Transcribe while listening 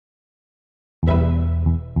Hi,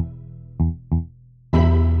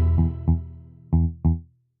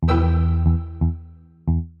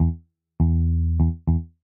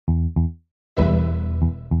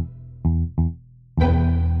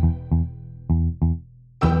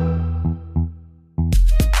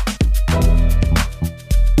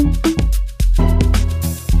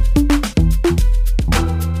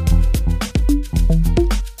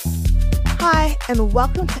 and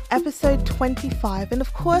welcome to episode 25. And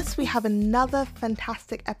of course, we have another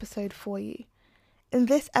fantastic episode for you. In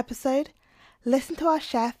this episode, listen to our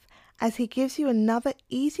chef as he gives you another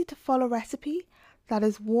easy to follow recipe that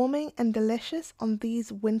is warming and delicious on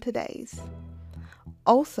these winter days.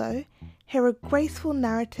 Also, hear a graceful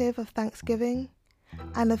narrative of Thanksgiving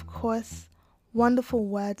and of course, wonderful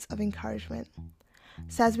words of encouragement.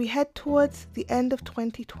 So as we head towards the end of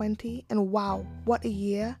 2020, and wow, what a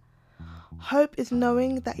year, hope is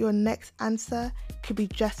knowing that your next answer could be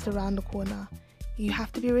just around the corner. You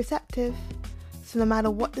have to be receptive. So no matter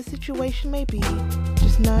what the situation may be,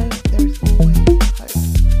 just know there is always hope.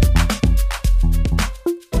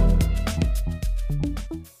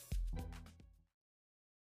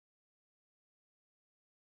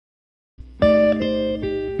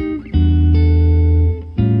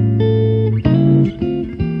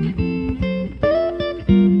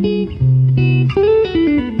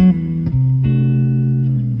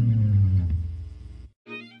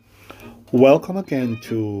 Welcome again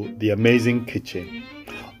to The Amazing Kitchen.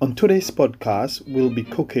 On today's podcast, we'll be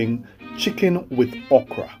cooking chicken with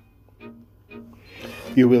okra.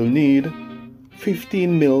 You will need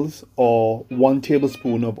 15 ml or 1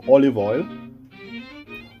 tablespoon of olive oil,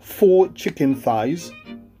 4 chicken thighs,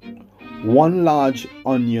 1 large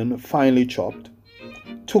onion finely chopped,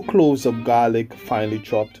 2 cloves of garlic finely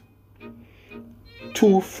chopped,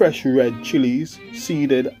 2 fresh red chilies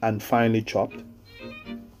seeded and finely chopped,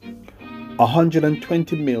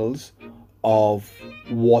 120 ml of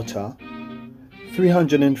water,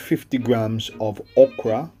 350 grams of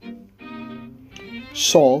okra,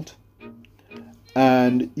 salt,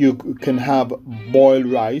 and you can have boiled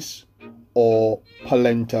rice or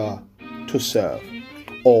polenta to serve,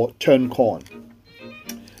 or turn corn.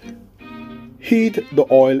 Heat the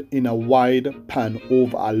oil in a wide pan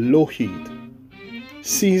over a low heat.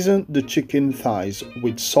 Season the chicken thighs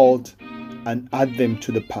with salt and add them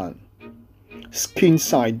to the pan. Skin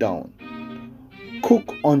side down.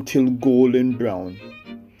 Cook until golden brown.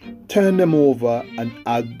 Turn them over and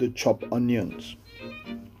add the chopped onions.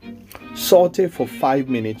 Saute for 5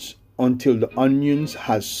 minutes until the onions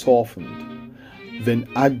has softened. Then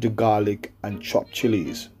add the garlic and chopped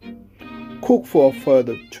chilies. Cook for a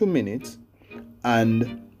further 2 minutes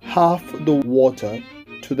and half the water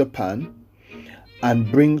to the pan and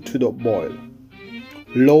bring to the boil.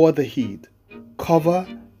 Lower the heat. Cover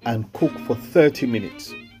and cook for 30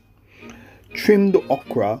 minutes. Trim the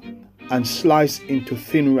okra and slice into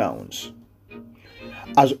thin rounds.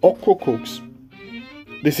 As okra cooks,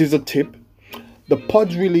 this is a tip, the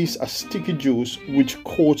pods release a sticky juice which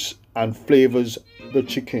coats and flavors the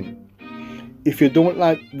chicken. If you don't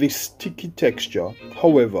like this sticky texture,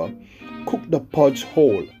 however, cook the pods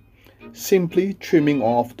whole, simply trimming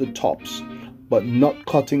off the tops but not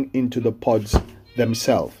cutting into the pods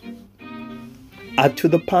themselves. Add to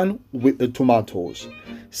the pan with the tomatoes,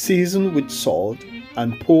 season with salt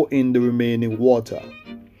and pour in the remaining water.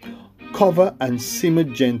 Cover and simmer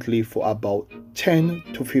gently for about 10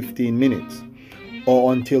 to 15 minutes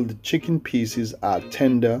or until the chicken pieces are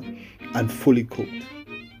tender and fully cooked.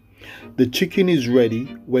 The chicken is ready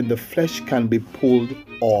when the flesh can be pulled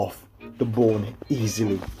off the bone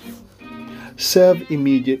easily. Serve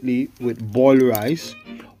immediately with boiled rice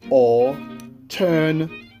or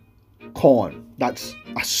turn corn. That's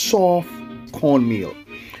a soft cornmeal,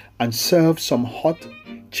 and serve some hot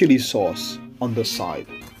chili sauce on the side.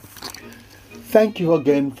 Thank you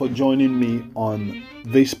again for joining me on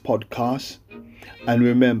this podcast, and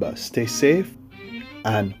remember, stay safe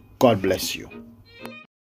and God bless you.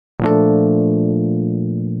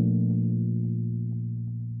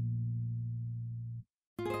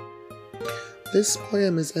 This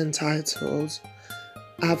poem is entitled,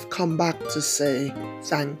 I've Come Back to Say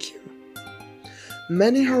Thank You.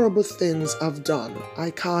 Many horrible things I've done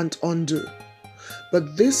I can't undo,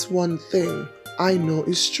 but this one thing I know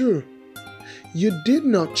is true. You did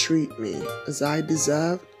not treat me as I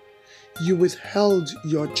deserved. You withheld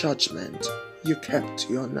your judgment. You kept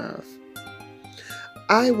your nerve.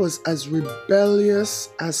 I was as rebellious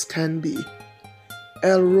as can be.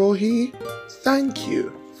 El Rohi, thank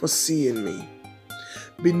you for seeing me.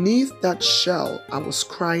 Beneath that shell, I was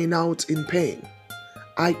crying out in pain.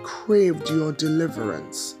 I craved your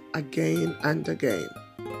deliverance. again and again.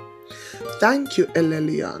 Thank you, El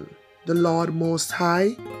Elyon, the Lord Most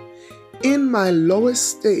High. In my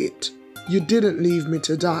lowest state, you didn't leave me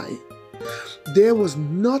to die. There was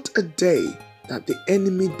not a day that the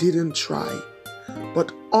enemy didn't try,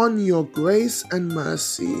 but on your grace and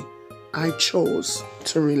mercy, I chose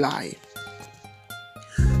to rely.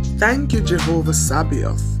 Thank you, Jehovah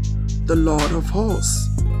Sabaoth, the Lord of hosts.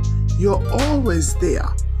 You're always there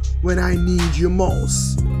when I need you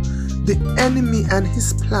most. The enemy and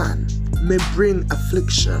his plan may bring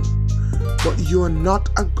affliction, but you're not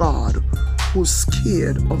a God who's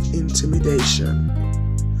scared of intimidation.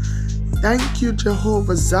 Thank you,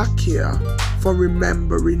 Jehovah Zakir, for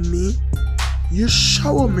remembering me. You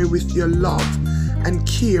shower me with your love and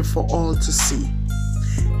care for all to see.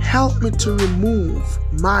 Help me to remove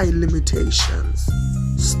my limitations.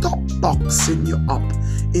 Stop boxing you up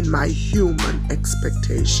in my human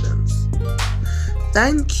expectations.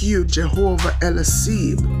 Thank you, Jehovah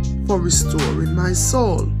Elisib, for restoring my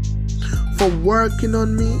soul, for working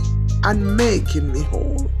on me and making me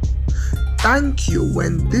whole. Thank you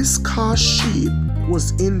when this cursed sheep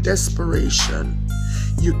was in desperation.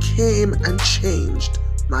 You came and changed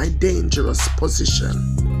my dangerous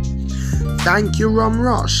position. Thank you, Rum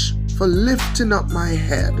Rush, for lifting up my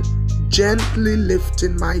head, gently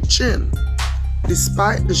lifting my chin.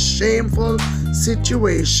 Despite the shameful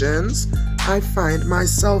situations I find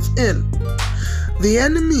myself in. The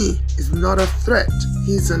enemy is not a threat.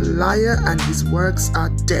 He's a liar and his works are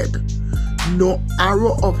dead. No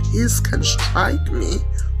arrow of his can strike me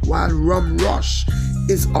while Rum Rush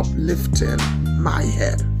is uplifting my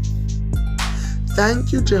head.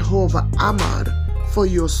 Thank you, Jehovah Ahmad, for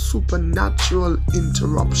your supernatural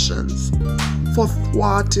interruptions, for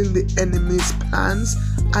thwarting the enemy's plans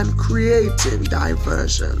and creating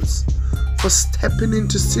diversions, for stepping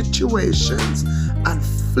into situations and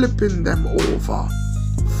flipping them over,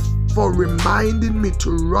 for reminding me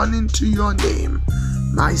to run into your name,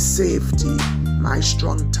 my safety, my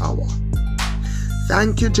strong tower.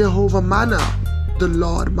 Thank you, Jehovah Manna, the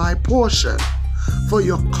Lord my portion, for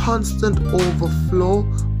your constant overflow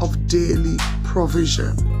of daily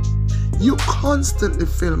provision. You constantly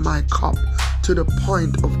fill my cup to the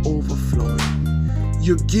point of overflowing.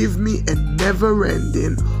 You give me a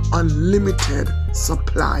never-ending, unlimited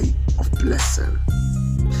supply of blessing.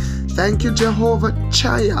 Thank you, Jehovah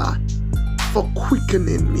Chaya, for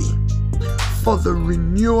quickening me, for the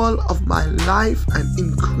renewal of my life and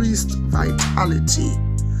increased vitality.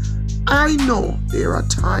 I know there are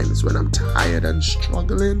times when I'm tired and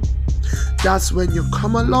struggling. That's when you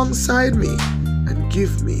come alongside me and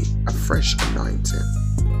give me a fresh anointing.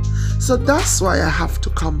 So that's why I have to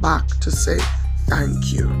come back to say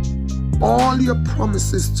thank you. All your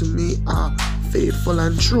promises to me are faithful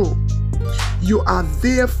and true. You are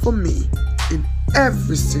there for me in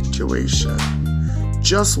every situation.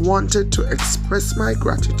 Just wanted to express my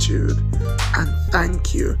gratitude and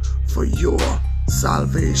thank you for your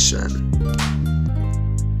salvation.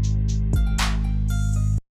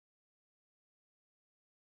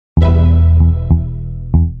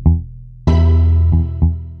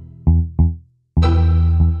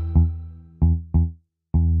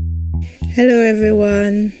 Hello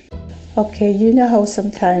everyone. Okay, you know how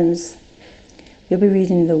sometimes you'll be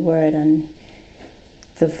reading the word and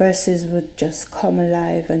the verses would just come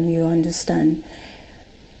alive and you understand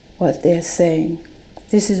what they're saying.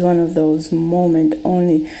 This is one of those moments,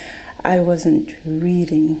 only I wasn't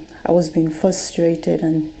reading. I was being frustrated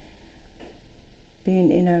and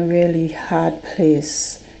being in a really hard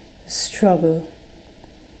place, struggle.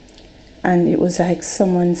 And it was like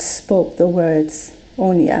someone spoke the words,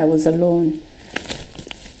 only I was alone.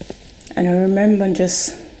 And I remember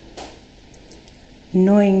just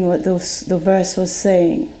knowing what the verse was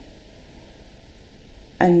saying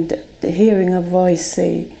and hearing a voice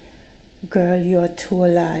say, "Girl, you are too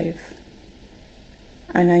alive."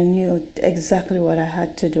 And I knew exactly what I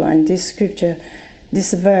had to do. And this scripture,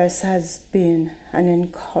 this verse has been an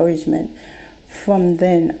encouragement from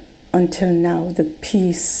then until now, the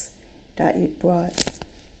peace that it brought.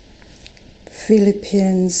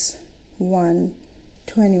 Philippians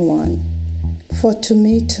 1:21. For to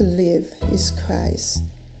me to live is Christ,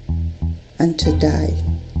 and to die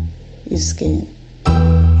is gain.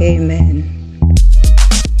 Amen.